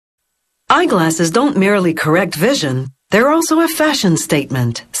Eyeglasses don't merely correct vision, they're also a fashion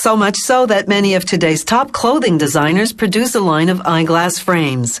statement, so much so that many of today's top clothing designers produce a line of eyeglass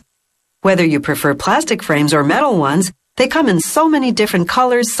frames. Whether you prefer plastic frames or metal ones, they come in so many different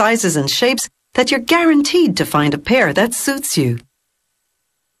colors, sizes, and shapes that you're guaranteed to find a pair that suits you.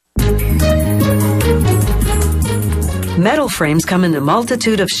 Metal frames come in a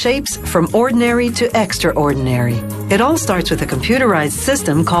multitude of shapes, from ordinary to extraordinary. It all starts with a computerized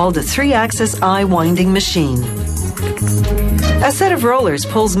system called a 3-axis eye winding machine. A set of rollers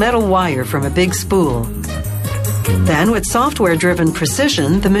pulls metal wire from a big spool. Then, with software-driven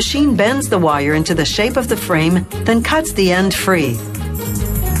precision, the machine bends the wire into the shape of the frame, then cuts the end free.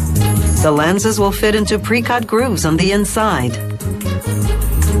 The lenses will fit into pre-cut grooves on the inside.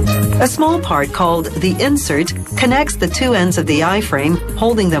 A small part called the insert connects the two ends of the eye frame,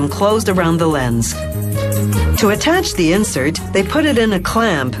 holding them closed around the lens. To attach the insert, they put it in a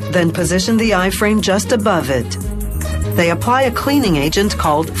clamp, then position the eye frame just above it. They apply a cleaning agent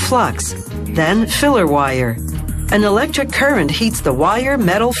called flux, then filler wire. An electric current heats the wire,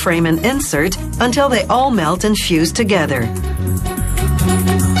 metal frame, and insert until they all melt and fuse together.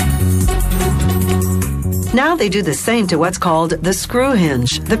 Now they do the same to what's called the screw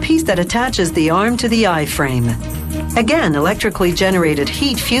hinge, the piece that attaches the arm to the eye frame. Again, electrically generated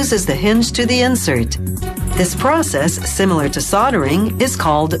heat fuses the hinge to the insert. This process, similar to soldering, is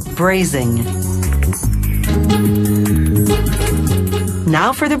called brazing.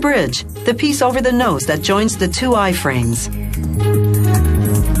 Now for the bridge, the piece over the nose that joins the two eye frames.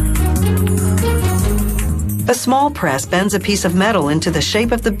 A small press bends a piece of metal into the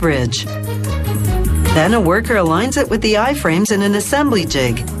shape of the bridge. Then a worker aligns it with the eye frames in an assembly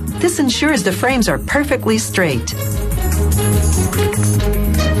jig. This ensures the frames are perfectly straight.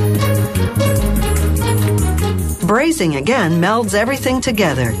 Brazing again melds everything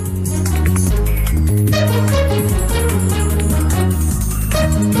together.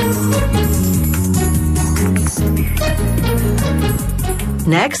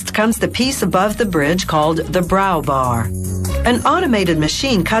 Next comes the piece above the bridge called the brow bar. An automated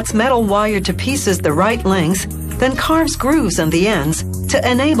machine cuts metal wire to pieces the right length, then carves grooves on the ends to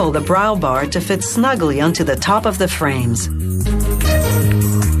enable the brow bar to fit snugly onto the top of the frames.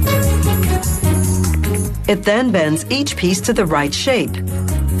 It then bends each piece to the right shape.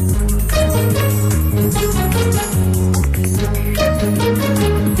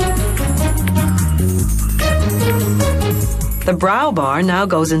 The brow bar now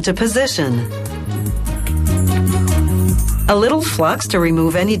goes into position. A little flux to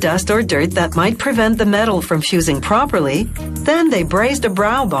remove any dust or dirt that might prevent the metal from fusing properly. Then they braze the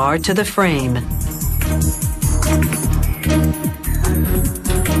brow bar to the frame.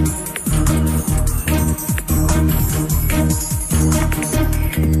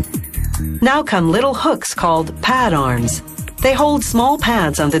 Now come little hooks called pad arms. They hold small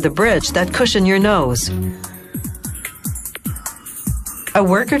pads under the bridge that cushion your nose. A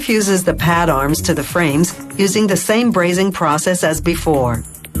worker fuses the pad arms to the frames using the same brazing process as before.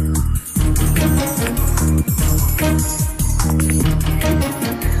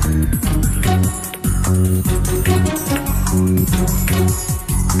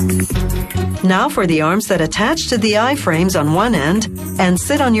 Now for the arms that attach to the eye frames on one end and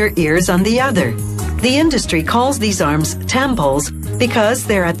sit on your ears on the other. The industry calls these arms temples because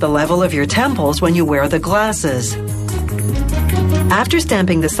they're at the level of your temples when you wear the glasses. After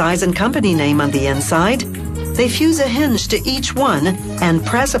stamping the size and company name on the inside, they fuse a hinge to each one and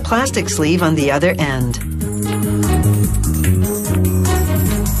press a plastic sleeve on the other end.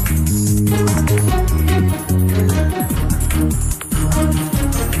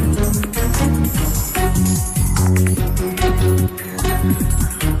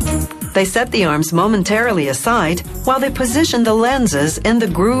 They set the arms momentarily aside while they position the lenses in the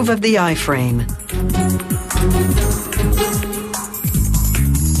groove of the eye frame.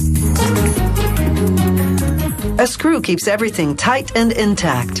 A screw keeps everything tight and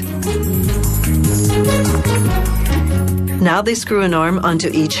intact. Now they screw an arm onto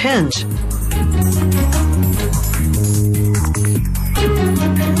each hinge.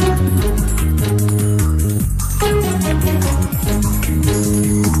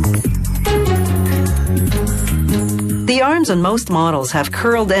 The arms on most models have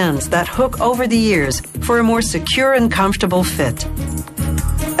curled ends that hook over the ears for a more secure and comfortable fit.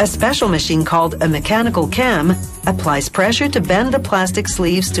 A special machine called a mechanical cam applies pressure to bend the plastic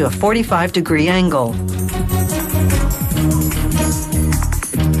sleeves to a 45-degree angle.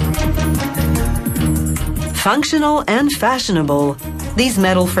 Functional and fashionable, these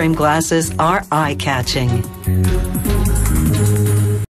metal frame glasses are eye-catching.